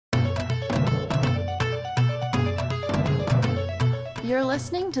You're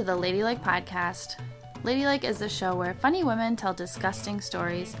listening to the Ladylike Podcast. Ladylike is the show where funny women tell disgusting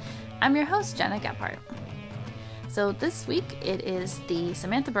stories. I'm your host, Jenna Gephardt. So this week, it is the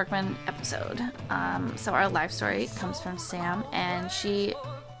Samantha Berkman episode. So our live story comes from Sam, and she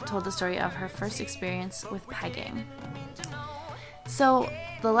told the story of her first experience with pegging. So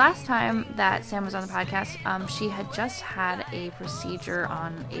the last time that Sam was on the podcast, she had just had a procedure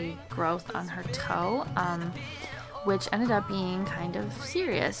on a growth on her toe, which ended up being kind of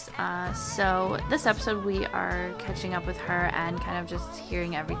serious. So this episode, we are catching up with her and kind of just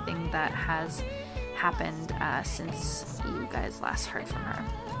hearing everything that has happened since you guys last heard from her.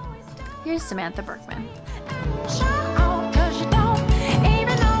 Here's Samantha Berkman.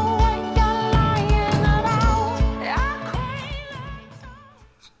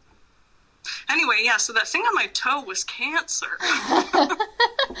 Anyway, yeah, so that thing on my toe was cancer.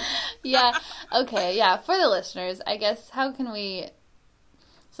 Yeah, okay, yeah, for the listeners, I guess, how can we...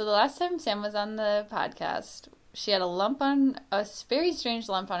 So the last time Sam was on the podcast, she had a very strange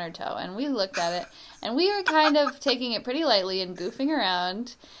lump on her toe, and we looked at it, and we were kind of taking it pretty lightly and goofing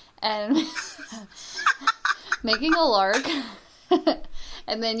around, and making a lark,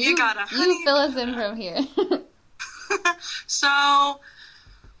 and then you fill us in from here. So...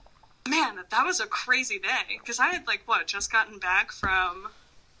 Man, that was a crazy day, because I had, just gotten back from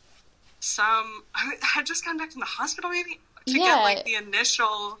I had just gotten back from the hospital, maybe, to get, the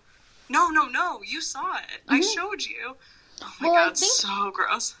initial, no, you saw it. Mm-hmm. I showed you. Oh my God, so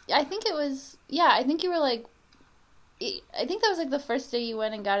gross. I think it was, I think you were, I think that was, the first day you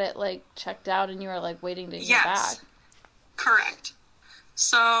went and got it, checked out, and you were, waiting to get back. Correct.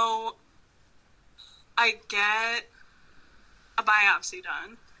 So, I get a biopsy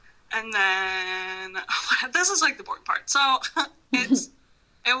done. And then, this is the boring part. So, it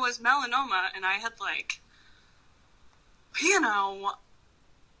was melanoma, and I had I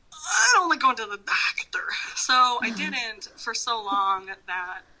don't like going to the doctor. So, I didn't for so long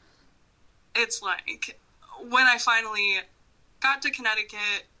that it's when I finally got to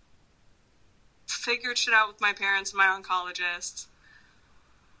Connecticut, figured shit out with my parents and my oncologist,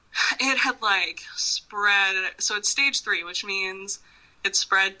 it had spread. So, it's stage 3, which means it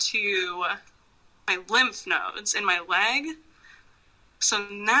spread to my lymph nodes in my leg. So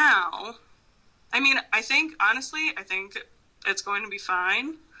now, I think it's going to be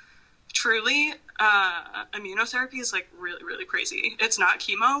fine. Truly, immunotherapy is really, really crazy. It's not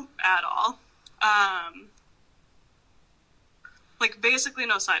chemo at all. Basically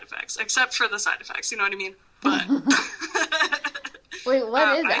no side effects, except for the side effects, you know what I mean? But wait,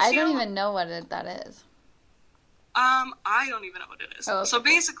 what is it? I don't even know what that is. I don't even know what it is. Oh, okay. So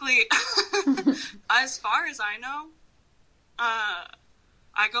basically, as far as I know,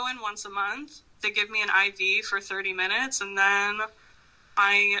 I go in once a month. They give me an IV for 30 minutes, and then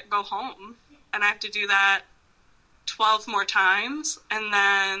I go home. And I have to do that 12 more times, and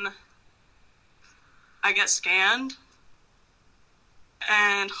then I get scanned.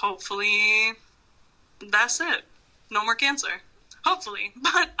 And hopefully, that's it. No more cancer. Hopefully.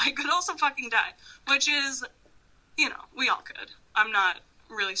 But I could also fucking die, which is... we all could. I'm not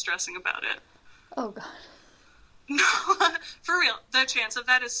really stressing about it. Oh, God. No, for real. The chance of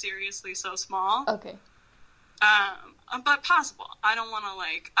that is seriously so small. Okay. But possible. I don't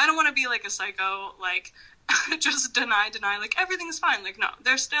want to be a psycho, just deny, everything's fine. No,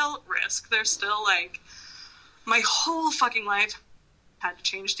 there's still risk. There's still, my whole fucking life had to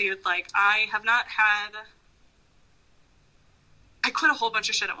change, dude. I have not had... I quit a whole bunch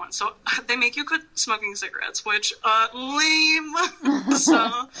of shit at once. So they make you quit smoking cigarettes, which, lame.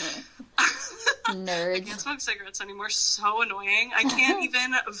 So nerds. I can't smoke cigarettes anymore. So annoying. I can't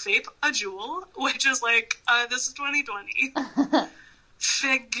even vape a Juul, which is this is 2020.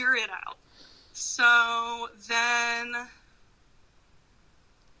 Figure it out. So then,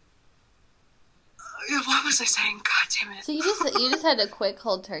 what was I saying? God damn it. So you just had to quit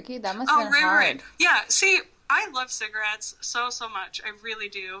cold turkey? That must have been hard. Right. Yeah, see... I love cigarettes so much. I really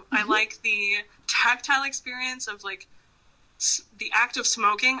do. I like the tactile experience of, the act of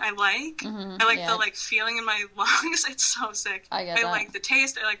smoking. I like. Mm-hmm, I like the, feeling in my lungs. It's so sick. I like the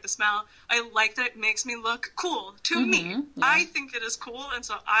taste. I like the smell. I like that it makes me look cool to me. Yeah. I think it is cool, and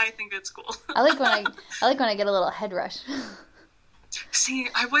so I think it's cool. I like when I get a little head rush. See,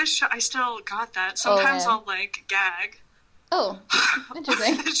 I wish I still got that. Sometimes I'll, gag. Oh,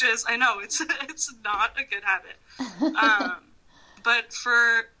 interesting. Which is, I know, it's not a good habit. But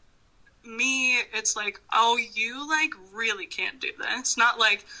for me, it's you, really can't do this. Not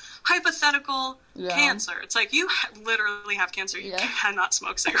hypothetical cancer. It's you literally have cancer. You cannot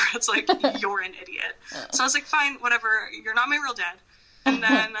smoke cigarettes. You're an idiot. So I was fine, whatever. You're not my real dad. And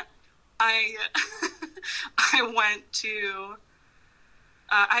then I went to,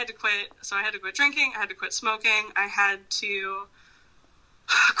 I had to quit, so I had to quit drinking, I had to quit smoking, I had to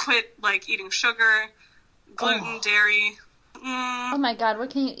quit, like, eating sugar, gluten, dairy. Oh my god, what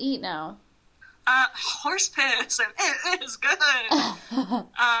can you eat now? Horse piss, and it is good.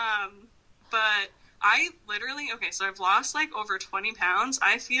 But I literally, okay, so I've lost, like, over 20 pounds.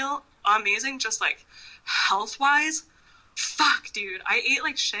 I feel amazing, just, like, health-wise. Fuck, dude. I ate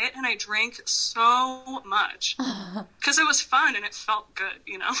like shit and I drank so much. Because it was fun and it felt good,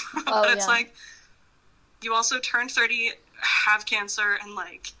 you know? But it's like, you also turn 30, have cancer, and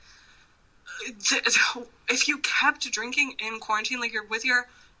like, if you kept drinking in quarantine, like you're with your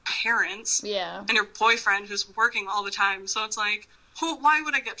parents and your boyfriend who's working all the time, so it's like, why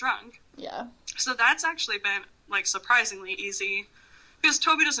would I get drunk? Yeah. So that's actually been like surprisingly easy. Because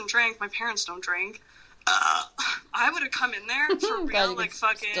Toby doesn't drink, my parents don't drink. I would have come in there for real, like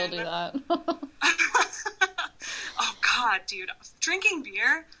fucking. Still do that. Oh god, dude, drinking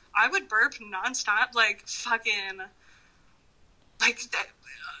beer, I would burp nonstop, like fucking, like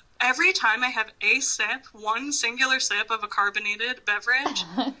every time I have one singular sip of a carbonated beverage,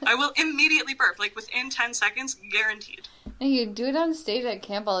 I will immediately burp, like within 10 seconds, guaranteed. And you'd do it on stage at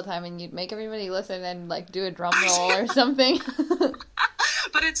camp all the time, and you'd make everybody listen and like do a drum roll or something.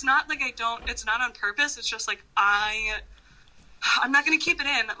 But it's not like it's not on purpose. It's just like, I'm not going to keep it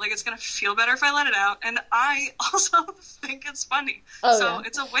in. Like, it's going to feel better if I let it out. And I also think it's funny.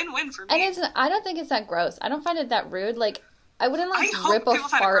 It's a win-win for me. And I don't think it's that gross. I don't find it that rude. Like, I wouldn't like rip a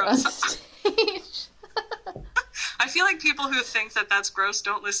fart on stage. I feel like people who think that that's gross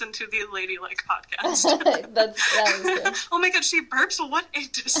don't listen to the Ladylike podcast. That is good. Oh my god, she burps. What a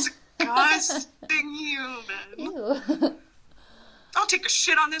disgusting human. Ew. I'll take a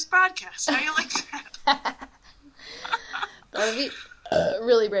shit on this podcast. How you like that? That would be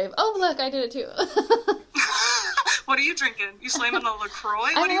really brave. Oh, look, I did it too. What are you drinking? You slamming a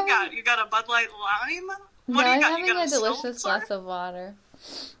LaCroix? What do you got? You got a Bud Light Lime? What do you got? I'm having a delicious glass of water.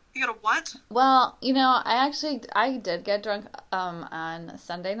 You got a what? Well, you know, I did get drunk on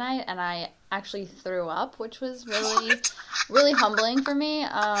Sunday night, and I actually threw up, which was really humbling for me.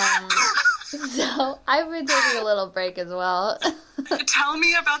 So I've been taking a little break as well. Tell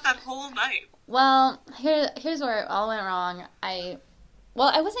me about that whole night. Well, here's where it all went wrong. I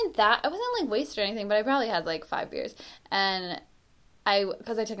wasn't like wasted or anything, but I probably had like 5 beers, and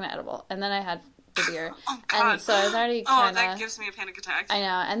because I took an edible, and then I had the beer. Oh god! And so I was already kind of. Oh, that gives me a panic attack. I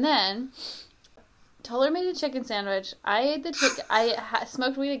know, and then Toller made a chicken sandwich. I ate the chicken. I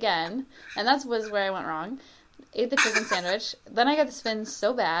smoked weed again, and that was where I went wrong. Ate the chicken sandwich. Then I got the spins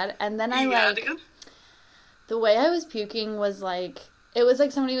so bad, and then dude. The way I was puking was like, it was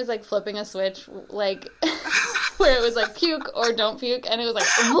like somebody was like flipping a switch, like where it was like puke or don't puke, and it was like,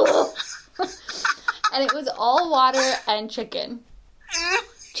 and it was all water and chicken.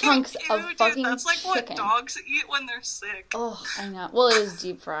 Chunks of fucking chicken. That's like what dogs eat when they're sick. Oh, I know. Well, it was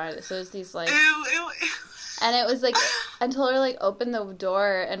deep fried, so it was these like. Ew. And it was like, until her like opened the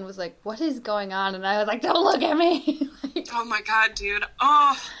door and was like, "What is going on?" And I was like, "Don't look at me." Like, oh my god, dude.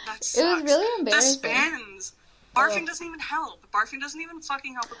 Oh, that sucks. It was really embarrassing. The spins. Barfing doesn't even help. Barfing doesn't even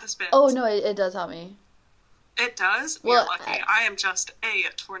fucking help with the spins. Oh no, it does help me. It does? Well, you're lucky. I am just a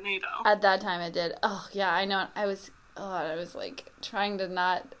tornado. At that time, it did. Oh yeah, I know. I was like trying to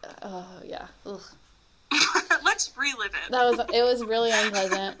not. Oh yeah. Ugh. Let's relive it. It was really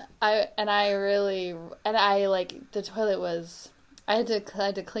unpleasant. The toilet was. I had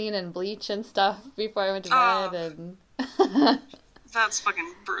to clean and bleach and stuff before I went to bed, and. That's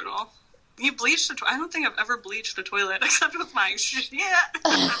fucking brutal. You bleached the toilet? I don't think I've ever bleached a toilet except with my shit.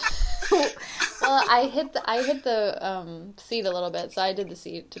 Well, I hit the seat a little bit, so I did the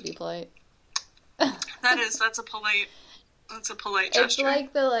seat to be polite. That's a polite gesture. It's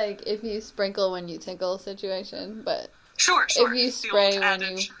like the if you sprinkle when you tickle situation, but sure. If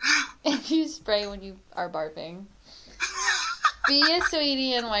you spray when you are barfing, be a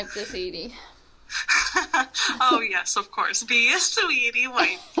sweetie and wipe the seedy. Oh yes, of course. Be a sweetie,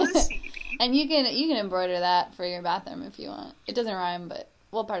 wipe the seedy. And you can embroider that for your bathroom if you want. It doesn't rhyme, but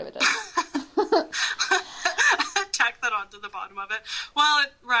part of it does. Tack that onto the bottom of it. Well,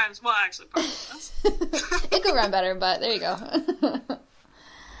 it rhymes. Well, actually, part of it does. It could rhyme better, but there you go.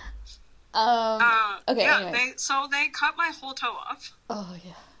 Okay. Yeah. Anyway. They cut my whole toe off. Oh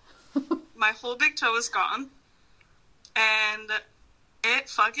yeah. My whole big toe is gone, and it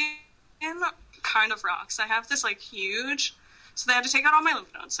fucking kind of rocks. I have this huge. So they had to take out all my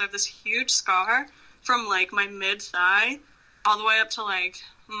lymph nodes. So I have this huge scar from my mid thigh all the way up to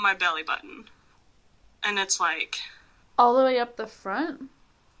my belly button. And it's All the way up the front?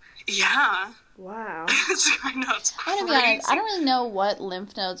 Yeah. Wow. I know, it's crazy. I'm gonna be honest, I don't really know what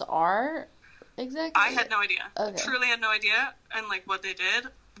lymph nodes are exactly. I had no idea. Okay. Truly had no idea, and, like, what they did.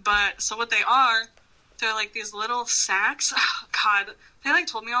 But, so what they are, they're, like, these little sacs. Oh, God. They, like,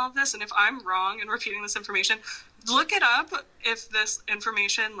 told me all of this, and if I'm wrong in repeating this information, look it up if this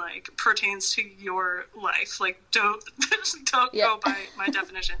information, like, pertains to your life. Like, don't go by my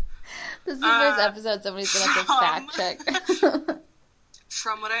definition. This is the first episode somebody's gonna have to fact check.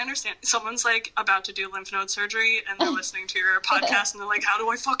 From what I understand, someone's, like, about to do lymph node surgery, and they're listening to your podcast, and they're like, how do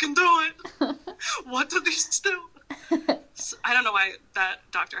I fucking do it? What do these do? So, I don't know why that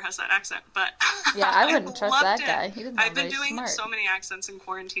doctor has that accent, but yeah, I wouldn't trust that it. guy. He doesn't I've been doing smart. So many accents in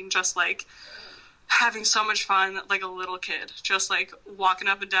quarantine, just, like, having so much fun, like a little kid, just, like, walking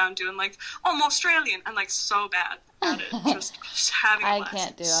up and down, doing, like, I'm Australian, and, like, so bad at it, just having a blast. I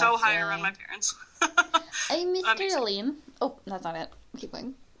can't do so Australian. high around my parents. I'm Australian. Oh, that's not it. Keep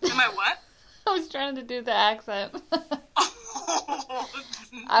going. Am I what? I was trying to do the accent. Oh,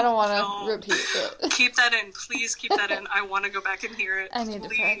 I don't want to repeat it. Keep that in. Please keep that in. I want to go back and hear it. I need please.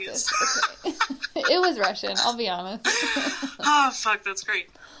 to practice. Okay. It was Russian, I'll be honest. Oh, fuck, that's great.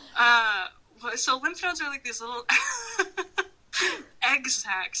 So lymph nodes are like these little egg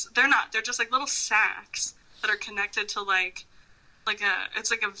sacs. They're not. They're just like little sacs that are connected to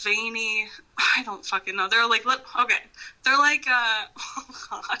it's like a veiny, I don't fucking know. They're like, okay. They're like, oh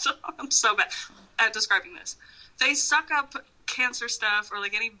God, I'm so bad at describing this. They suck up cancer stuff or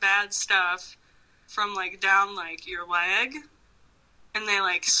like any bad stuff from like down like your leg, and they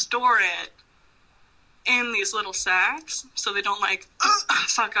like store it in these little sacs so they don't like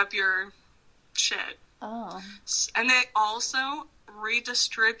fuck up your shit. Oh. And they also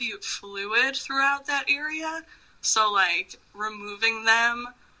redistribute fluid throughout that area. So, like, removing them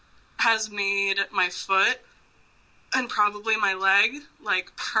has made my foot and probably my leg,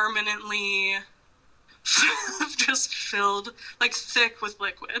 like, permanently just filled, like, thick with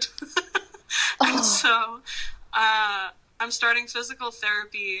liquid. And so, I'm starting physical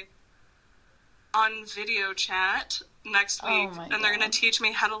therapy on video chat next week. And they're going to teach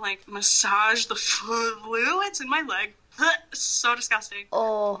me how to, like, massage the fluids in my leg. So disgusting.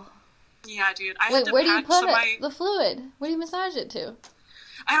 Oh. Yeah, dude. Wait, where do you put it? The fluid? Where do you massage it to?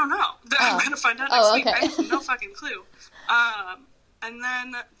 I don't know. I'm going to find out next week. Okay. I have no fucking clue. And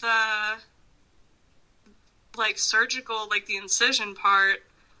then the, like, surgical, like, the incision part,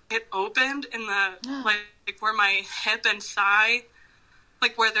 it opened in the, like, where my hip and thigh,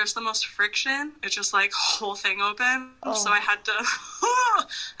 like, where there's the most friction, it just, like, whole thing open. So I had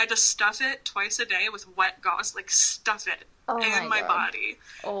to stuff it twice a day with wet gauze, like, stuff it in my body.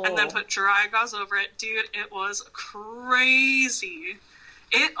 And then put dry gauze over it. Dude, it was crazy.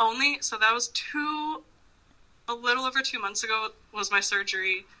 So that was a little over 2 months ago was my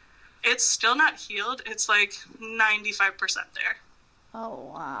surgery. It's still not healed. It's, like, 95% there.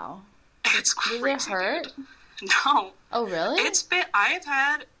 Oh, wow. It's crazy. Does it hurt? Dude. No. Oh, really? I've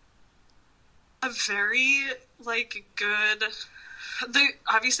had a very, like, good,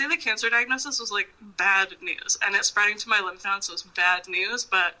 obviously the cancer diagnosis was, like, bad news, and it's spreading to my lymph nodes, so it's bad news,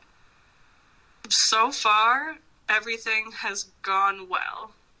 but so far, everything has gone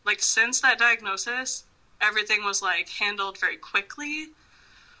well. Like, since that diagnosis, everything was, like, handled very quickly,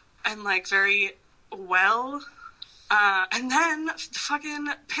 and, like, very well, and then the fucking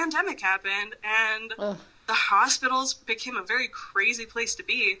pandemic happened, and the hospitals became a very crazy place to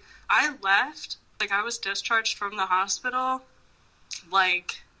be. I left, like, I was discharged from the hospital,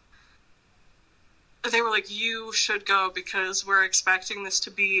 like, they were like, you should go because we're expecting this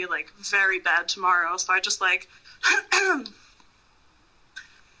to be, like, very bad tomorrow. So I just, like, I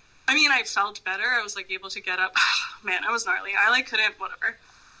mean, I felt better. I was, like, able to get up. Man, I was gnarly. I, like, couldn't, whatever.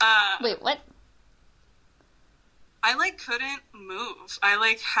 Wait, what? I, like, couldn't move. I,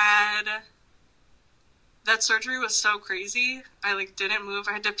 like, that surgery was so crazy. I, like, didn't move.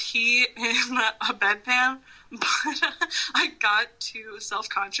 I had to pee in a bedpan, but I got too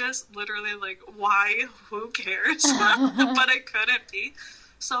self-conscious. Literally, like, why? Who cares? But I couldn't pee.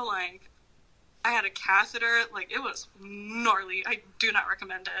 So, like, I had a catheter. Like, it was gnarly. I do not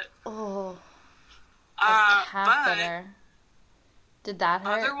recommend it. Oh. A catheter. Did that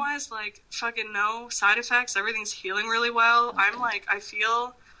hurt? Otherwise, like, fucking no side effects. Everything's healing really well. Okay. I'm, like, I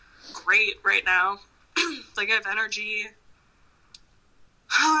feel great right now. Like, I have energy.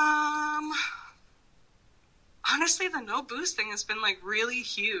 Honestly, the no booze thing has been, like, really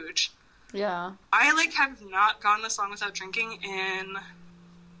huge. Yeah. I, like, have not gone this long without drinking in,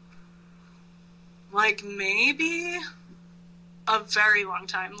 like, maybe a very long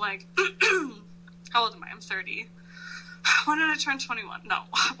time. Like, how old am I? I'm 30. When did I turn 21? No.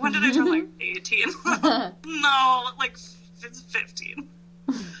 When did I turn, like, 18? No, like, 15.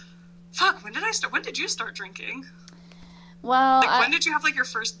 Fuck, when did you start drinking? Well, like, when did you have, like, your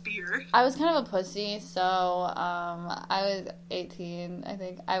first beer? I was kind of a pussy, so, I was 18, I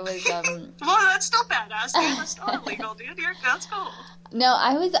think. I was, Well, that's still badass, dude. That's not illegal, dude. That's cool. No,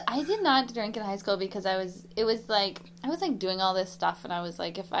 I did not drink in high school because I was doing all this stuff, and I was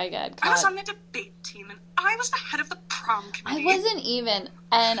like, if I get caught... I was on the debate team, and I was the head of the prom committee. I wasn't even,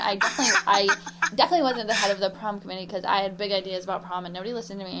 and I definitely wasn't the head of the prom committee because I had big ideas about prom, and nobody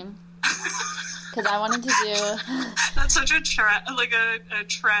listened to me. Because I wanted to do... That's such a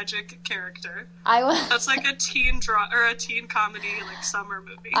tragic character. That's like a teen comedy, like, summer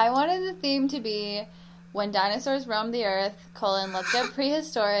movie. I wanted the theme to be... When dinosaurs roamed the earth, let's get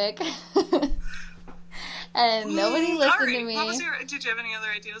prehistoric. And nobody listened to me. Did you have any other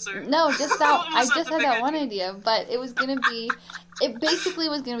ideas? Or? No, just that. I just had that one idea, but it was going to be, it basically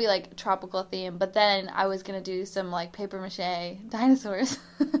was going to be like tropical theme, but then I was going to do some like paper mache dinosaurs.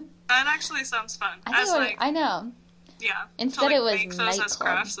 That actually sounds fun. I know. Yeah. Instead it was make those nightclub. As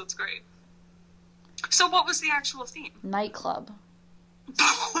crafts, that's great. So what was the actual theme? Nightclub.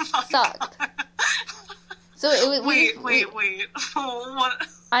 Oh my Sucked. God. So it was. Wait. Oh, what?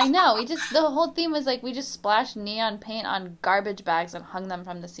 I know. The whole theme was like we just splashed neon paint on garbage bags and hung them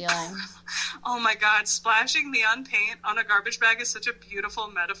from the ceiling. Oh my God, splashing neon paint on a garbage bag is such a beautiful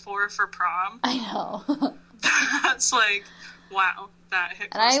metaphor for prom. I know. That's like, wow, that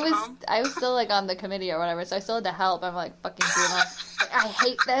hit close to home. I was still like on the committee or whatever, so I still had to help. I'm like fucking doing like I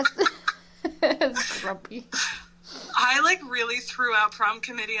hate this. It's grumpy. I, like, really threw out prom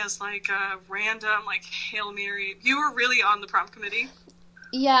committee as, like, a random, like, Hail Mary. You were really on the prom committee?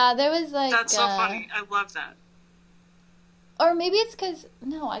 Yeah, there was, like... That's so funny. I love that. Or maybe it's because...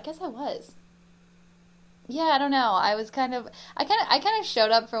 No, I guess I was. Yeah, I don't know. I kind of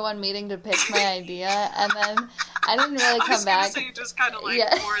showed up for one meeting to pitch my idea, and then I didn't really come back. I was going to say you just kind of, like,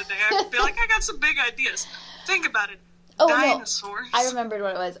 were there. Be like, I got some big ideas. Think about it. Oh, dinosaurs. No. I remembered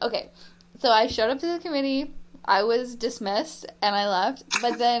what it was. Okay. So I showed up to the committee... I was dismissed, and I left,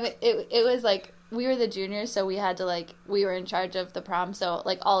 but then it was, like, we were the juniors, so we had to, like, we were in charge of the prom, so,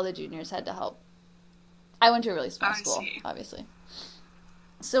 like, all the juniors had to help. I went to a really small school, obviously.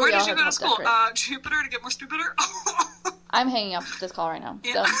 So where did you go to school? Jupiter to get more stupider? I'm hanging up this call right now,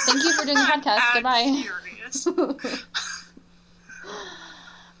 so thank you for doing the podcast. Goodbye. Furious.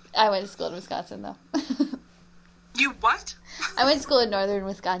 I went to school in Wisconsin, though. You what? I went to school in northern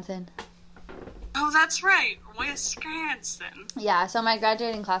Wisconsin. Oh, that's right. Wisconsin. Yeah, so my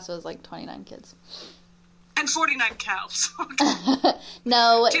graduating class was like 29 kids. And 49 cows.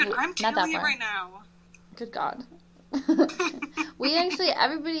 No, dude, I'm not that killing it far. right now. Good God. We actually,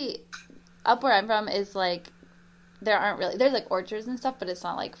 everybody up where I'm from is like, there's like orchards and stuff, but it's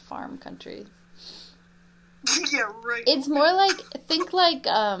not like farm country. Yeah, right. It's more like, think like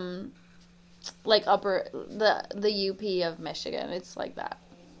upper, the UP of Michigan. It's like that.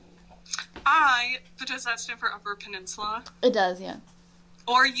 But does that stand for Upper Peninsula? It does, yeah.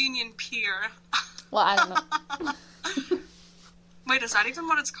 Or Union Pier. Well, I don't know. Wait, is that even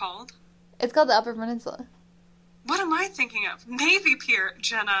what it's called? It's called the Upper Peninsula. What am I thinking of? Navy Pier,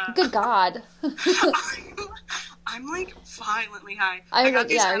 Jenna. Good God. I'm like violently high. I got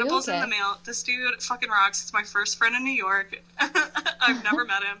these edibles in the mail. This dude fucking rocks. It's my first friend in New York. I've never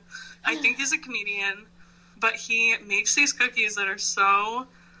met him. I think he's a comedian, but he makes these cookies that are so...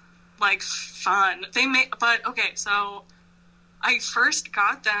 like, fun. But, okay, so I first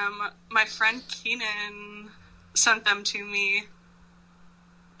got them, my friend Keenan sent them to me,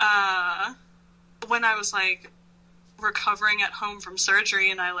 when I was, like, recovering at home from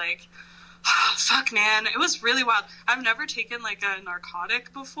surgery, and I, like, fuck, man, it was really wild. I've never taken, like, a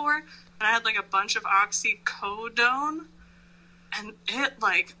narcotic before, and I had, like, a bunch of oxycodone, and it,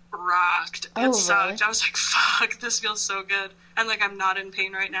 like, rocked. It sucked. Really? I was like, fuck, this feels so good. And, like, I'm not in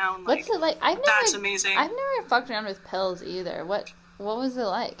pain right now. And, like, what's it like? That's amazing. I've never fucked around with pills either. What was it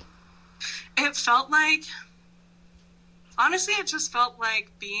like? It felt like... Honestly, it just felt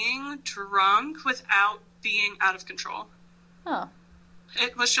like being drunk without being out of control. Oh.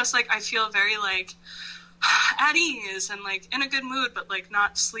 It was just, like, I feel very, like, at ease and, like, in a good mood, but, like,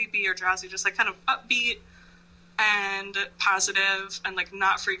 not sleepy or drowsy. Just, like, kind of upbeat and positive and, like,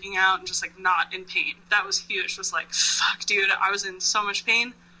 not freaking out and just, like, not in pain. That was huge. It was like, fuck, dude, I was in so much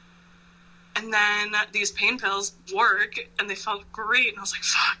pain. And then these pain pills work, and they felt great. And I was like,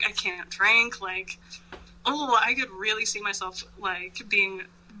 fuck, I can't drink. Like, oh, I could really see myself, like, being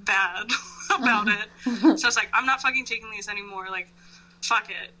bad about it. So I was like, I'm not fucking taking these anymore. Like, fuck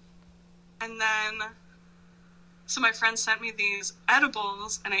it. And then So my friend sent me these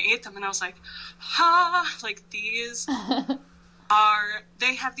edibles, and I ate them, and I was like, like, these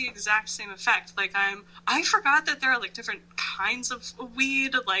they have the exact same effect. Like, I forgot that there are, like, different kinds of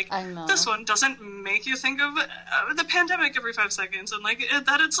weed. Like, this one doesn't make you think of the pandemic every 5 seconds, and, like,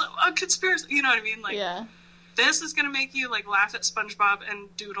 that it's a conspiracy, you know what I mean? Like, this is gonna make you, like, laugh at SpongeBob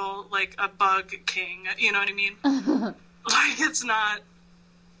and doodle, like, a bug king, you know what I mean? Like, it's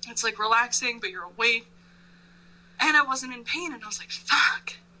like, relaxing, but you're awake. And I wasn't in pain, and I was like,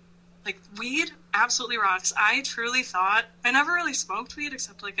 fuck. Like, weed absolutely rocks. I truly thought, I never really smoked weed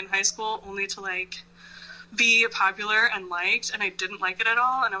except, like, in high school, only to, like, be popular and liked, and I didn't like it at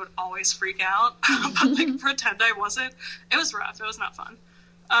all, and I would always freak out, but, like, pretend I wasn't. It was rough. It was not fun.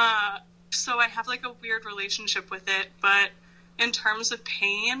 So I have, like, a weird relationship with it, but in terms of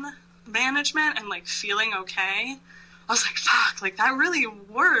pain management and, like, feeling okay, I was like, fuck, like, that really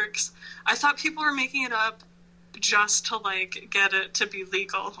works. I thought people were making it up just to, like, get it to be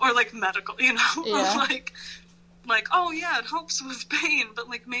legal or, like, medical, you know? Yeah. like, oh, yeah, it helps with pain, but,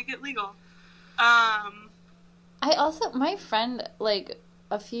 like, make it legal. My friend, like,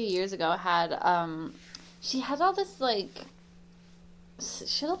 a few years ago had, she had all this, like,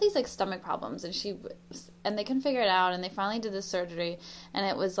 she had all these, like, stomach problems, and they couldn't figure it out, and they finally did this surgery, and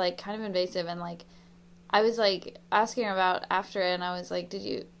it was, like, kind of invasive, and, like, I was, like, asking her about after it, and I was like,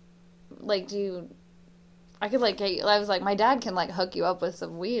 I could, like, get you, I was like, my dad can, like, hook you up with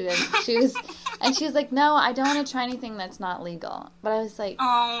some weed, and she was like, no, I don't want to try anything that's not legal. But I was like,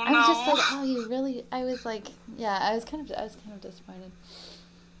 oh, no. I was just like, oh, you really, I was like, yeah, I was kind of disappointed.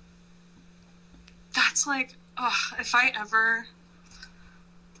 That's like, if I ever,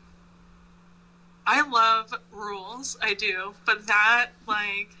 I love rules, I do, but that,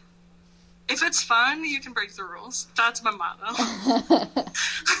 like, if it's fun, you can break the rules. That's my motto.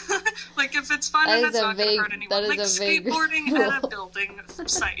 Like, if it's fun and it's not going to hurt anyone. Like, skateboarding at a building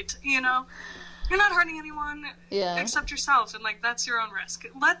site, you know? You're not hurting anyone except yourself, and, like, that's your own risk.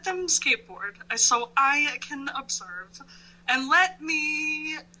 Let them skateboard so I can observe. And let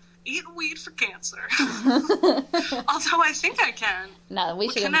me eat weed for cancer. Although I think I can. No, we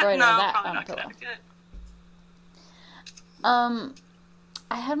should embroider that on a pillow.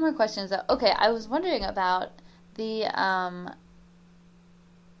 I had more questions though. Okay, I was wondering about the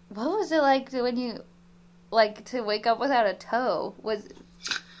what was it like when you to wake up without a toe?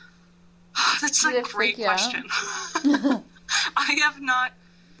 That's a great question. I have not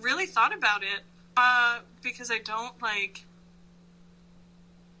really thought about it because I don't like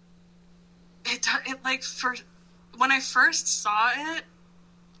it. Like, when I first saw it,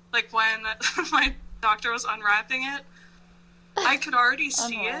 like when my doctor was unwrapping it, I could already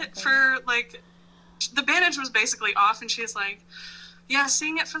see it for, like, the bandage was basically off, and she's like, yeah,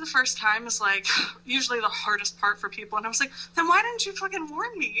 seeing it for the first time is, like, usually the hardest part for people. And I was like, then why didn't you fucking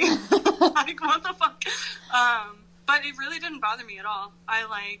warn me? Like, what the fuck? But it really didn't bother me at all. I,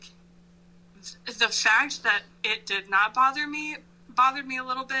 like, the fact that it did not bother me bothered me a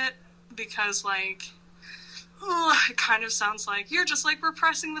little bit because, like, it kind of sounds like you're just, like,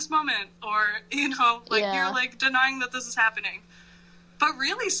 repressing this moment, or, you know, like, you're, like, denying that this is happening. But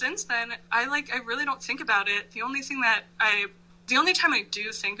really, since then, I really don't think about it. The only time I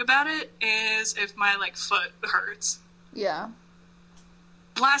do think about it is if my, like, foot hurts. Yeah.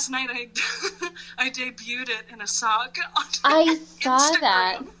 Last night, I debuted it in a sock on I saw Instagram.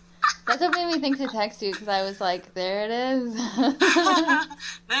 that. That's what made me think to text you, because I was like, there it is.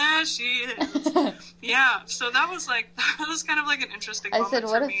 There she is. Yeah, so that was kind of like an interesting moment I said,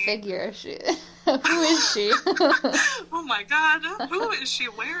 what for a me. figure is she? Who is she? Oh my god, who is she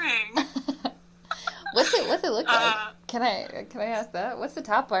wearing? What's it look like? Can I ask that? What's the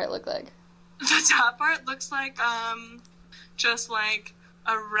top part look like? The top part looks like, just like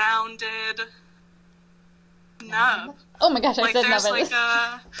a rounded nub. Oh my gosh, I like said there's nub.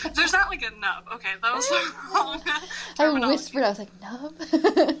 Like there's not like a nub. Okay, that was the wrong terminology. I whispered, I was like, nub?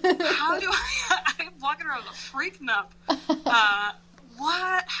 How do I'm walking around with a freak nub.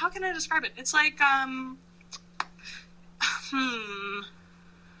 What? How can I describe it? It's like,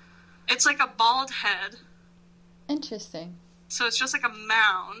 it's like a bald head. Interesting. So it's just like a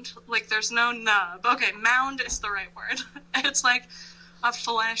mound. Like, there's no nub. Okay, mound is the right word. It's like a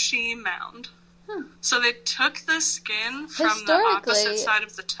fleshy mound. So they took the skin from the opposite side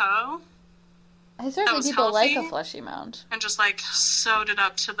of the toe. Historically, people like a fleshy mound. And just, like, sewed it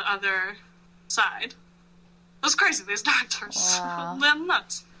up to the other side. It was crazy, these doctors. Wow. They're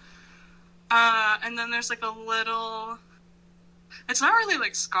nuts. And then there's, like, a little... It's not really,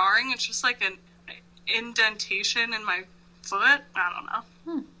 like, scarring. It's just, like, an indentation in my foot. I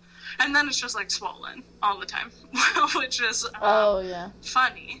don't know. And then it's just, like, swollen all the time, which is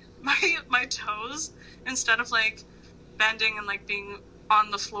funny. My toes, instead of, like, bending and, like, being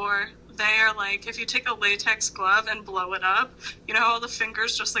on the floor, they are, like, if you take a latex glove and blow it up, you know how the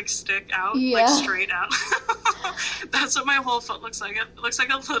fingers just, like, stick out, like, straight out? That's what my whole foot looks like. It looks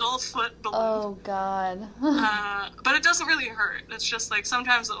like a little foot balloon. Oh, God. But it doesn't really hurt. It's just, like,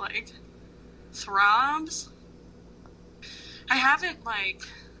 sometimes it, like, throbs. I haven't, like,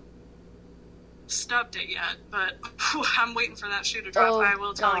 stubbed it yet, but I'm waiting for that shoe to drop. I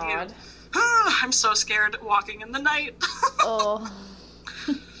will tell you. I'm so scared walking in the night.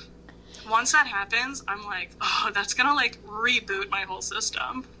 Once that happens, I'm like, oh, that's gonna, like, reboot my whole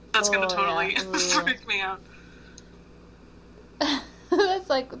system. That's gonna totally freak me out. That's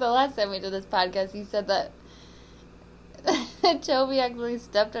like the last time we did this podcast, you said that Toby actually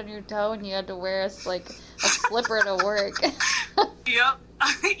stepped on your toe and you had to wear a slipper to work. Yep.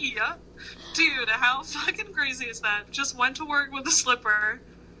 Yep. Dude, how fucking crazy is that? Just went to work with a slipper.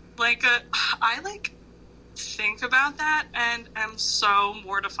 Like, I, like, think about that and am so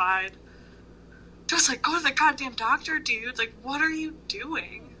mortified. Just, like, go to the goddamn doctor, dude. Like, what are you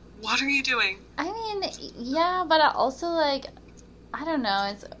doing? What are you doing? I mean, yeah, but I also, like, I don't know.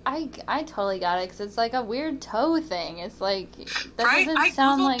 It's I totally got it, because it's, like, a weird toe thing. It's, like, that doesn't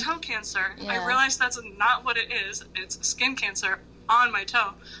sound like... I Googled toe cancer. Yeah. I realized that's not what it is. It's skin cancer on my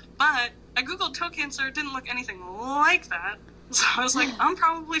toe. But I Googled toe cancer. It didn't look anything like that. So I was like, I'm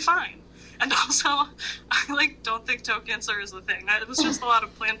probably fine. And also, I, like, don't think toe cancer is a thing. It was just a lot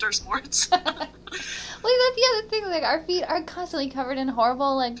of plantar sports. Like, that's the other thing. Like, our feet are constantly covered in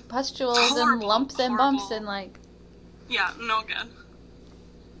horrible, like, pustules and lumps and bumps and, like... Yeah, no good.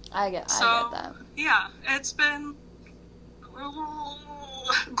 I get that. Yeah, it's been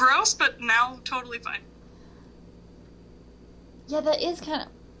gross, but now totally fine. Yeah, that is kind of...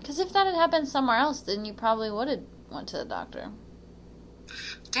 Because if that had happened somewhere else, then you probably would have went to the doctor.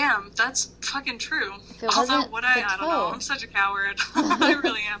 Damn, that's fucking true. Although, would I? I don't know. I'm such a coward. I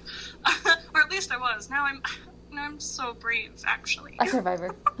really am. Or at least I was. Now I'm so brave, actually. A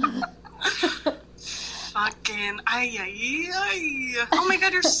survivor. Fucking ay. Oh my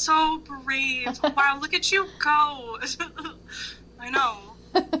god, you're so brave. Wow, look at you go. I know.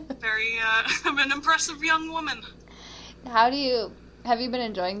 Very, I'm an impressive young woman. Have you been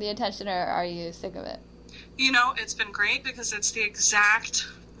enjoying the attention, or are you sick of it? You know, it's been great because it's the exact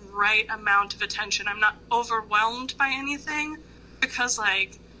right amount of attention. I'm not overwhelmed by anything because,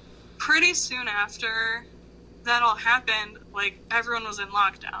 like, pretty soon after that all happened, like, everyone was in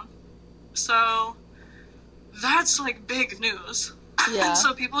lockdown. So that's, like, big news. Yeah. And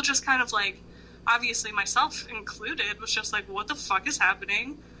so people just kind of, like, obviously myself included, was just like, what the fuck is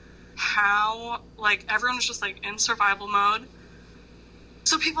happening? How, like, everyone was just, like, in survival mode.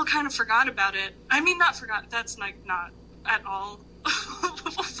 So people kind of forgot about it. I mean, not forgot. That's, like, not at all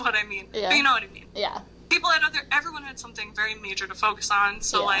what I mean. Yeah. But you know what I mean. Yeah. Everyone had something very major to focus on.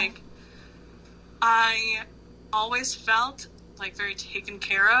 So, like, I always felt, like, very taken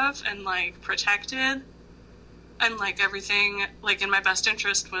care of and, like, protected. And, like, everything, like, in my best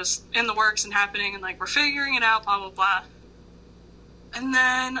interest was in the works and happening. And, like, we're figuring it out, blah, blah, blah. And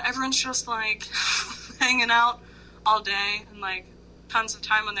then everyone's just, like, hanging out all day and, like, tons of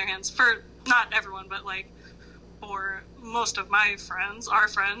time on their hands. For not everyone, but, like, for most of my friends, our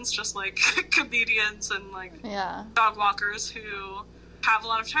friends, just, like, comedians and, like, dog walkers who have a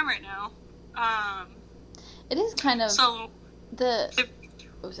lot of time right now. It is kind of... So...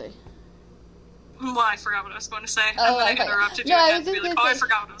 sorry. Well, I forgot what I was going to say. Oh, and then I interrupted you again to be like, I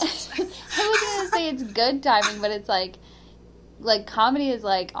forgot what I was going to say. I was going to say it's good timing, but it's, like, comedy is,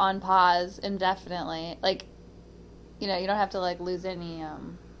 like, on pause indefinitely. Like, you know, you don't have to, like, lose any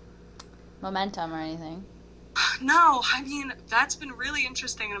momentum or anything. No, I mean, that's been really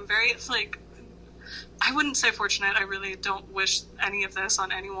interesting, and I'm very, like, I wouldn't say fortunate. I really don't wish any of this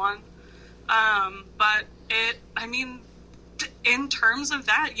on anyone. But I mean, in terms of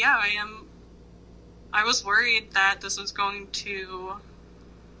that, yeah, I was worried that this was going to,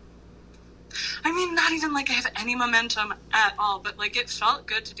 I mean, not even like I have any momentum at all, but, like, it felt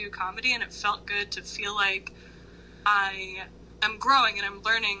good to do comedy, and it felt good to feel like I am growing and I'm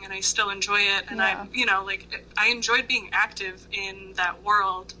learning and I still enjoy it. And I'm, you know, like, I enjoyed being active in that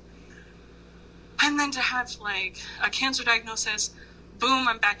world. And then to have, like, a cancer diagnosis, boom,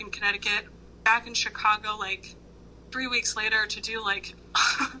 I'm back in Connecticut, back in Chicago, like, 3 weeks later to do, like,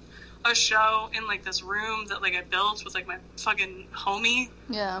 a show in, like, this room that, like, I built with, like, my fucking homie.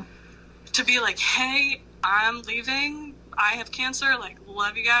 Yeah. To be like, hey, I'm leaving, I have cancer, like,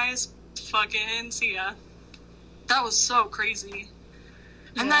 love you guys, fucking see ya. That was so crazy.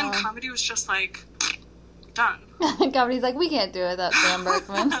 And then comedy was just like, done. Comedy's like, we can't do it without Sam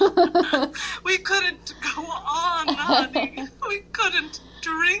Berkman. We couldn't go on, honey. We couldn't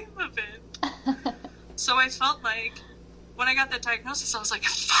dream of it. So I felt like when I got that diagnosis, I was like,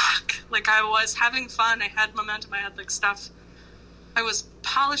 fuck. Like, I was having fun. I had momentum. I had, like, stuff I was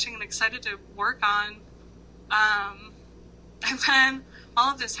polishing and excited to work on. And then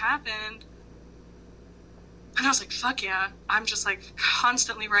all of this happened. And I was like, fuck yeah. I'm just, like,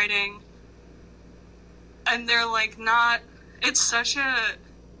 constantly writing. And they're, like, not... It's like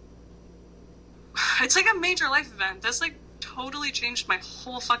a major life event. This, like, totally changed my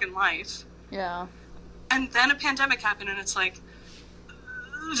whole fucking life. Yeah. And then a pandemic happened, and it's like,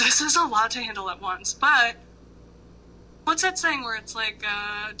 this is a lot to handle at once. But what's that saying where it's like,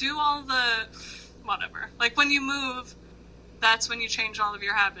 do all the whatever. Like, when you move, that's when you change all of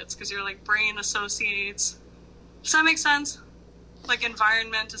your habits, because your, like, brain associates. Does that make sense? Like,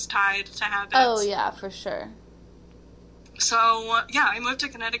 environment is tied to habits. Oh, yeah, for sure. So, yeah, I moved to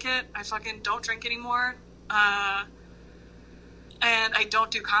Connecticut. I fucking don't drink anymore. And I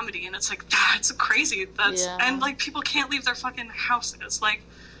don't do comedy, and it's like, that's crazy. And, like, people can't leave their fucking houses. Like,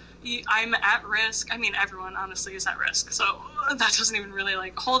 I'm at risk. I mean, everyone, honestly, is at risk. So that doesn't even really,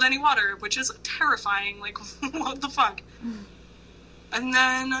 like, hold any water, which is terrifying. Like, what the fuck? And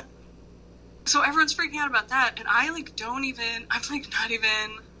then, so everyone's freaking out about that, and I, like, I'm, like, not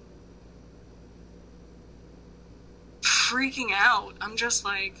even freaking out. I'm just,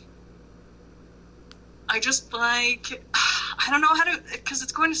 like... I don't know how to, because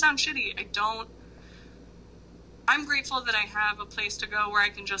it's going to sound shitty. I'm grateful that I have a place to go where I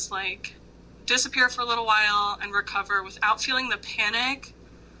can just, like, disappear for a little while and recover without feeling the panic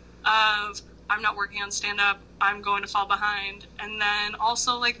of, I'm not working on stand-up, I'm going to fall behind. And then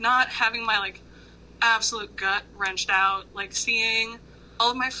also, like, not having my, like, absolute gut wrenched out, like, seeing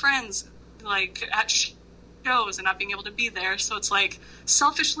all of my friends, like, at shows and not being able to be there. So it's, like,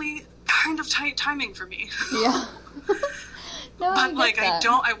 selfishly kind of tight timing for me. Yeah. No, but, like,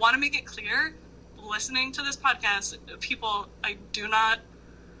 I want to make it clear, listening to this podcast, people, I do not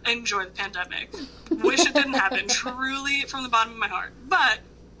enjoy the pandemic. Wish it didn't happen, truly, from the bottom of my heart. But,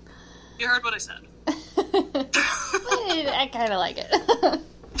 you heard what I said. I kind of like it.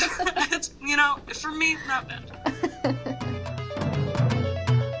 It's, for me, not bad.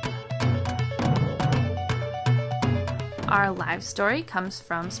 Our live story comes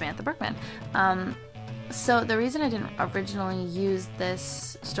from Samantha Berkman. So the reason I didn't originally use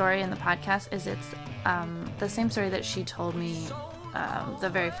this story in the podcast is it's the same story that she told me the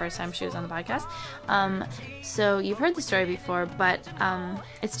very first time she was on the podcast. So you've heard the story before, but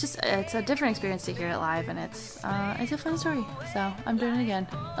it's a different experience to hear it live, and it's a fun story. So I'm doing it again.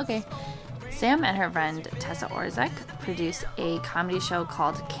 Okay. Sam and her friend Tessa Orzek produce a comedy show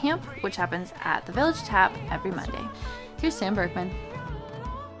called Camp, which happens at the Village Tap every Monday. Here's Sam Berkman.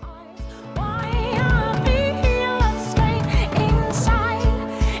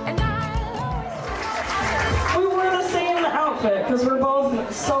 We wore the same outfit because we're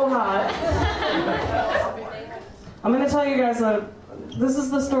both so hot. I'm going to tell you guys that this is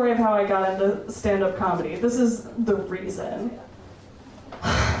the story of how I got into stand-up comedy. This is the reason.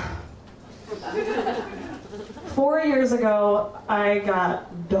 4 years ago, I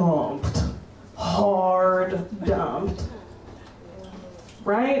got dumped. Hard dumped.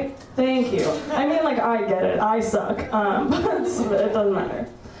 Right? Thank you. I mean, like, I get it. I suck. But it doesn't matter.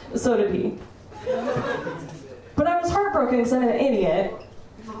 So did he. But I was heartbroken because I'm an idiot.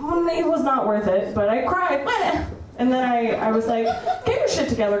 It was not worth it, but I cried. And then I was like, get your shit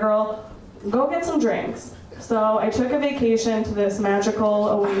together, girl. Go get some drinks. So I took a vacation to this magical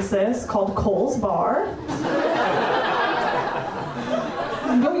oasis called Cole's Bar.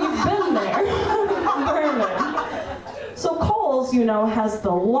 No, you've been there. Perfect. So Cole's, has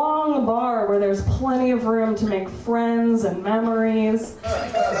the long bar where there's plenty of room to make friends and memories.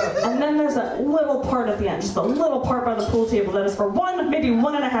 And then there's a little part at the end, just a little part by the pool table that is for one, maybe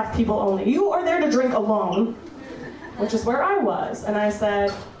 1.5 people only. You are there to drink alone, which is where I was. And I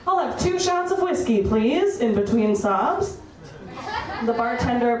said, I'll have 2 shots of whiskey, please, in between sobs. The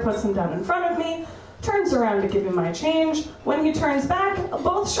bartender puts them down in front of me, turns around to give me my change. When he turns back,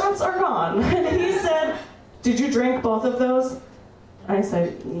 both shots are gone. And he said, did you drink both of those? I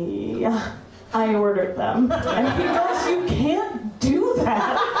said, yeah, I ordered them. And he goes, you can't do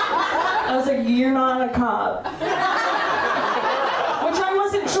that. I was like, you're not a cop. Which I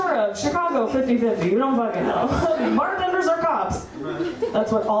wasn't sure of. Chicago, 50-50, you don't fucking know. Bartenders are cops.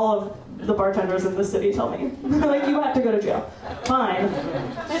 That's what all of the bartenders in the city tell me. Like, you have to go to jail. Fine.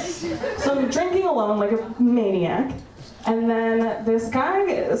 So I'm drinking alone like a maniac. And then this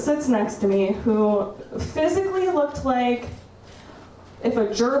guy sits next to me who physically looked like if a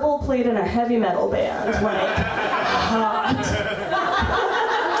gerbil played in a heavy metal band, like hot.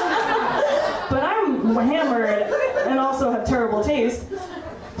 But I'm hammered and also have terrible taste.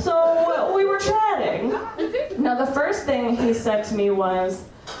 So we were chatting. Now the first thing he said to me was,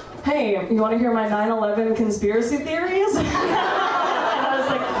 "Hey, you want to hear my 9/11 conspiracy theories?" And I was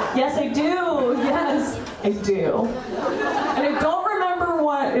like, "Yes, I do. Yes, I do." And I don't remember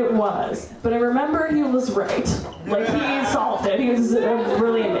what it was, but I remember he was right. Like, he solved it. He was a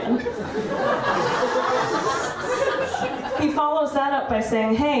brilliant man. He follows that up by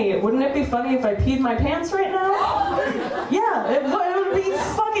saying, "Hey, wouldn't it be funny if I peed my pants right now?" Yeah, it would be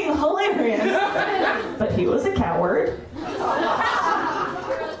fucking hilarious. But he was a coward.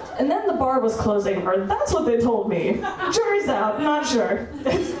 And then the bar was closing, or that's what they told me. Jury's out, not sure.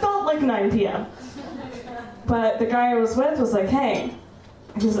 It felt like 9 p.m. But the guy I was with was like, "Hey,"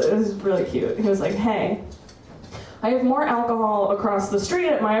 it was really cute. He was like, "Hey, I have more alcohol across the street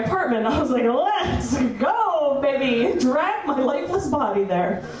at my apartment." I was like, "Let's go, baby. Drag my lifeless body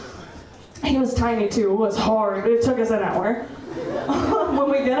there." He was tiny too. It was hard. It took us an hour. When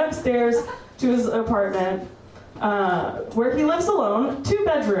we get upstairs to his apartment, where he lives alone, 2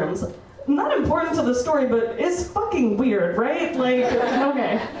 bedrooms. Not important to the story, but it's fucking weird, right? Like,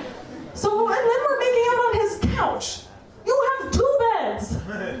 okay. So, and then we're making out on his couch. You have 2 beds!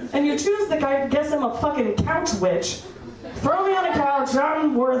 And you choose the guy, guess I'm a fucking couch witch. Throw me on a couch,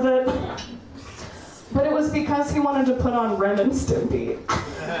 I'm worth it. But it was because he wanted to put on Ren and Stimpy.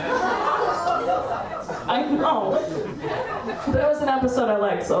 I know. But it was an episode I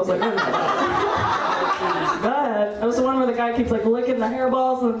liked, so I was like, oh, go ahead. It was the one where the guy keeps like licking the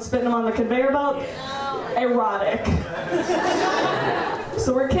hairballs and spitting them on the conveyor belt. Erotic.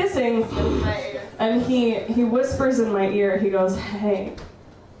 So we're kissing, and he whispers in my ear, he goes, "Hey,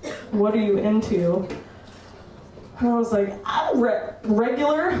 what are you into?" And I was like,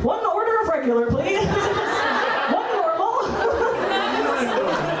 "Regular, 1 order of regular, please." 1 normal.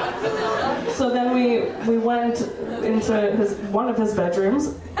 So then we went into one of his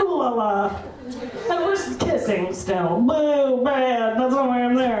bedrooms. Ooh la la. And we're kissing still. Boo, bad, that's why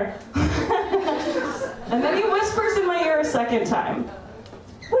I'm there. And then he whispers in my ear a second time.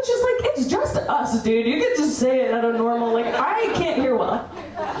 Which is like, it's just us, dude. You can just say it at a normal, like, I can't hear well.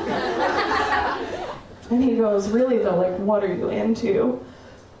 And he goes, "Really though, like, what are you into?"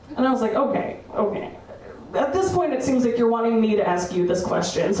 And I was like, okay. At this point, it seems like you're wanting me to ask you this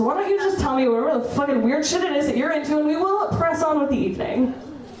question. So why don't you just tell me whatever the fucking weird shit it is that you're into, and we will press on with the evening.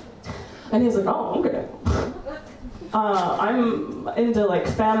 And he's like, "Oh, okay. I'm into, like,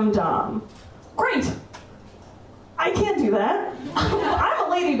 femdom." Great. I can't do that. I'm a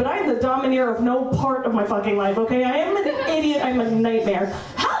lady, but I'm the domineer of no part of my fucking life, okay? I am an idiot. I'm a nightmare.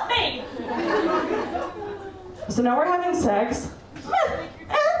 Help me! So now we're having sex.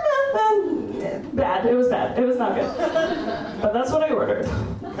 Bad. It was bad. It was not good. But that's what I ordered.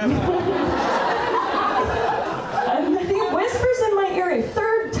 And then he whispers in my ear a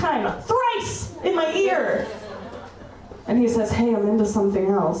 3rd time, thrice in my ear. And he says, "Hey, I'm into something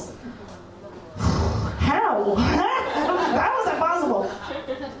else." How? How is that possible?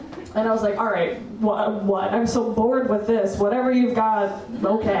 And I was like, "All right, what? I'm so bored with this. Whatever you've got,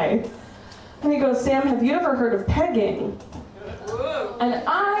 okay." And he goes, "Sam, have you ever heard of pegging?" And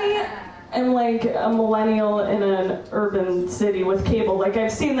I am like a millennial in an urban city with cable. Like,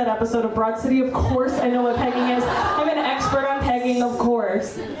 I've seen that episode of Broad City. Of course I know what pegging is. I'm an expert on pegging, of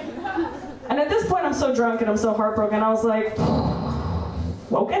course. And at this point, I'm so drunk and I'm so heartbroken. I was like,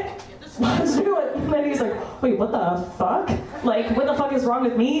 okay. Let's do it. And then he's like, "Wait, what the fuck? Like, what the fuck is wrong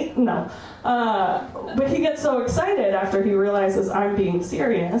with me?" No. But he gets so excited after he realizes I'm being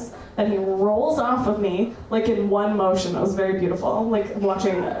serious, and he rolls off of me, like in one motion. It was very beautiful, like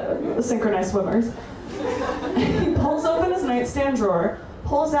watching synchronized swimmers. He pulls open his nightstand drawer,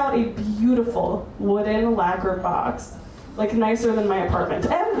 pulls out a beautiful wooden lacquered box, like nicer than my apartment,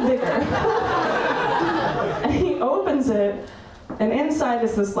 and bigger. And he opens it, and inside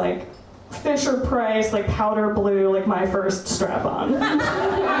is this, like, Fisher Price, like, powder blue, like my first strap-on.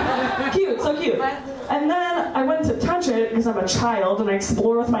 Cute, so cute. And then I went to touch it because I'm a child and I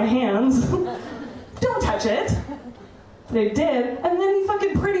explore with my hands. Don't touch it. They did, and then he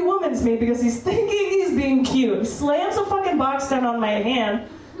fucking Pretty Woman's me because he's thinking he's being cute. Slams a fucking box down on my hand.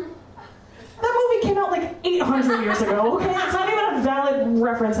 That movie came out like 800 years ago, okay? It's not even a valid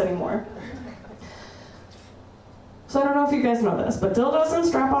reference anymore. So I don't know if you guys know this, but dildos and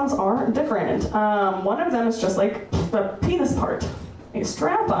strap-ons are different. One of them is just like the penis part. A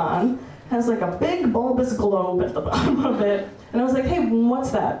strap-on has like a big bulbous globe at the bottom of it. And I was like, hey,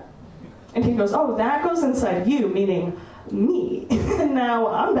 what's that? And he goes, oh, that goes inside you, meaning me. And now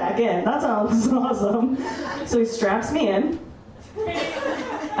I'm back in. That sounds awesome. So he straps me in.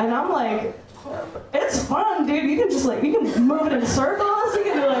 And I'm like, it's fun, dude. You can just like, you can move it in circles. You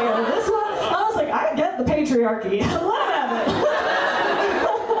can do like this one. I was like, I get the patriarchy. Let him have it.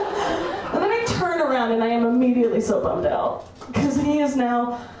 And then I turn around and I am immediately so bummed out. Because he is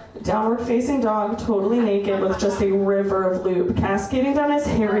now downward facing dog, totally naked with just a river of lube cascading down his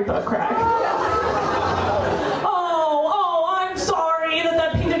hairy butt crack. Oh, I'm sorry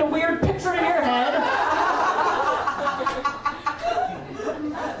that painted a weird picture in your head.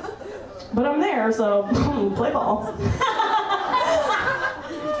 But I'm there, so play ball.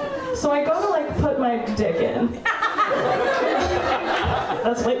 So I go to like put my dick in.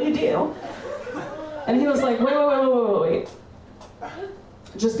 That's what you do. And he was like, wait.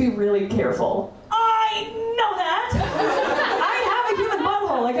 Just be really careful. I know that! I have a human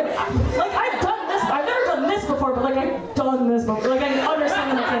butthole. Like I've done this. I've never done this before, but like I've done this before. Like I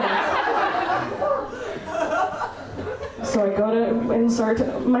understand the mechanics. So I go to insert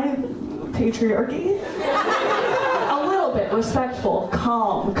my patriarchy. A little bit respectful,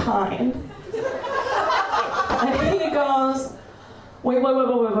 calm, kind. And he goes, wait.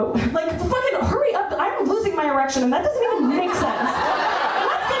 Like, fucking hurry up. I'm losing my erection and that doesn't even make sense.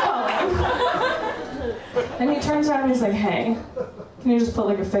 And he turns around and he's like, hey, can you just put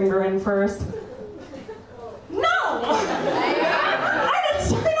like a finger in first? No! I didn't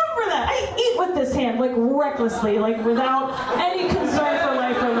sign up for that. I eat with this hand, like recklessly, like without any concern for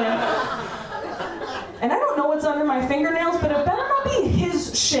life or limb. And I don't know what's under my fingernails, but it better not be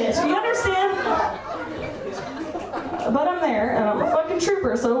his shit. You understand? But I'm there, and I'm a fucking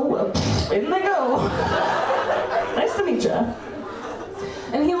trooper, so in they go. Nice to meet ya.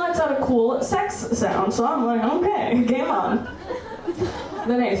 And he lets out a cool sex sound, so I'm like, okay, game on.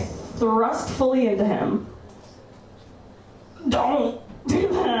 Then I thrust fully into him. Don't do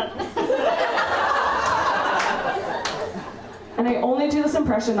that. And I only do this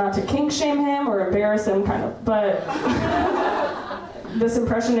impression not to kink shame him or embarrass him, kind of, but this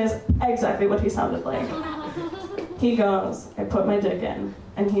impression is exactly what he sounded like. He goes, I put my dick in,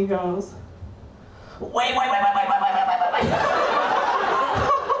 and he goes, wait.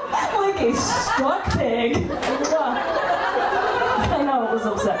 Like a stuck pig. I know, it was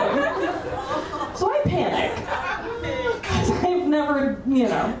upsetting. So I panic. Because I've never,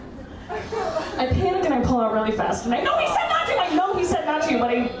 I panic and I pull out really fast. And I know he said not to! I know he said not to,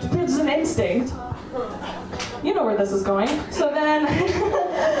 but it's an instinct. You know where this is going. So then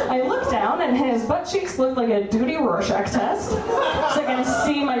I look down and his butt cheeks look like a duty Rorschach test. It's like I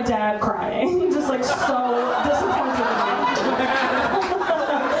see my dad crying. Just like so disappointed in me.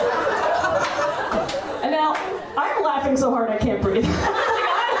 And now I'm laughing so hard I can't breathe. I'm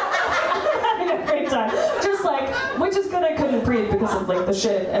having a great time. Just like, which is good I couldn't breathe because of like the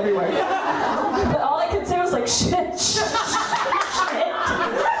shit everywhere. But all I could say was like, shit.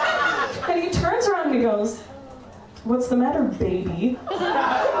 And he turns around and he goes, what's the matter, baby? First of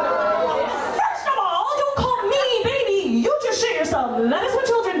all, don't call me baby. You just shit yourself. That is what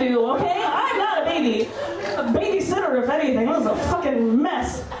children do, okay? I'm not a baby. A babysitter, if anything. It was a fucking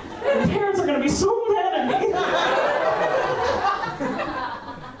mess. My parents are gonna be so mad at me.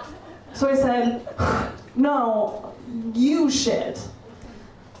 So I said, no, you shit.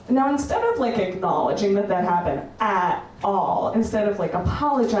 Now, instead of like acknowledging that happened at all, instead of like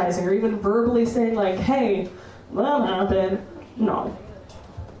apologizing or even verbally saying like, hey, that happened, no.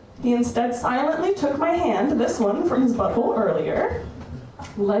 He instead silently took my hand, this one from his butthole earlier,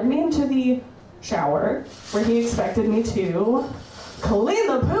 led me into the shower where he expected me to clean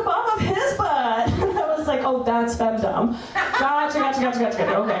the poop off of his butt. And I was like, oh, that's femdom. Gotcha.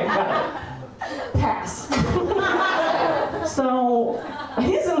 Okay, got it. Pass. So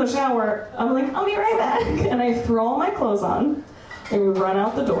he's in the shower. I'm like, I'll be right back. And I throw all my clothes on and we run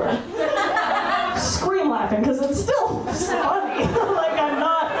out the door. Scream laughing because it's still funny. Like I'm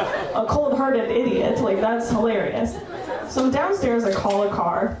not a cold-hearted idiot. Like that's hilarious. So downstairs I call a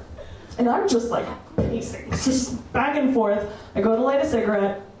car and I'm just like pacing, just back and forth. I go to light a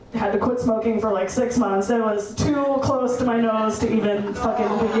cigarette. Had to quit smoking for like 6 months. It was too close to my nose to even fucking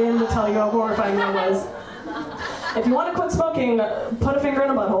begin to tell you how horrifying that was. If you want to quit smoking, put a finger in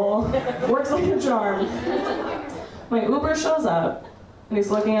a butthole. Works like a charm. My Uber shows up, and he's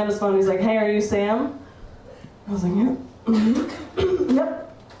looking at his phone. He's like, hey, are you Sam? I was like, yeah. Mm-hmm. Yep.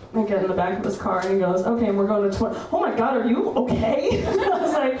 I get in the back of his car, and he goes, okay, and we're going to oh my God, are you okay? I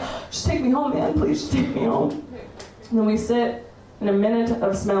was like, just take me home, man. Please just take me home. And then we sit and a minute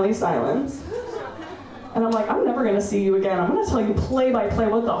of smelly silence. And I'm like, I'm never gonna see you again. I'm gonna tell you play by play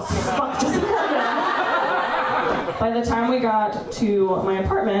what the fuck just happened. By the time we got to my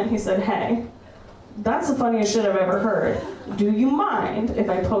apartment, he said, hey, that's the funniest shit I've ever heard. Do you mind if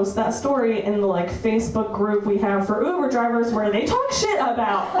I post that story in the Facebook group we have for Uber drivers where they talk shit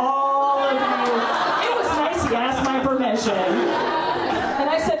about all of you? It was nice he asked my permission. And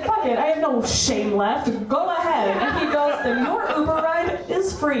I said, fuck it, I have no shame left. Go ahead. And he goes, then your Uber ride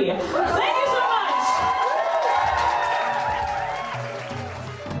is free. Thank you so much.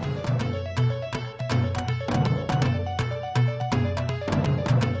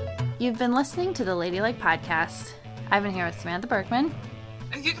 You've been listening to the Ladylike Podcast. I've been here with Samantha Berkman.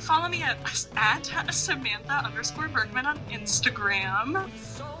 You can follow me at Samantha_Berkman on Instagram.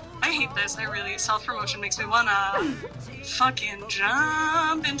 I hate this. Self-promotion makes me wanna fucking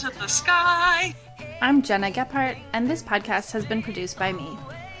jump into the sky. I'm Jenna Gephardt, and this podcast has been produced by me.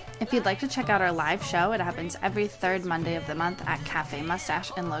 If you'd like to check out our live show, it happens every third Monday of the month at Cafe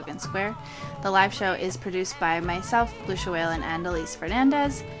Mustache in Logan Square. The live show is produced by myself, Lucia Whalen, and Elise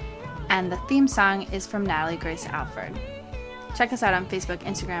Fernandez. And the theme song is from Natalie Grace Alford. Check us out on Facebook,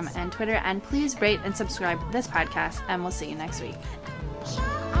 Instagram, and Twitter, and please rate and subscribe to this podcast, and we'll see you next week.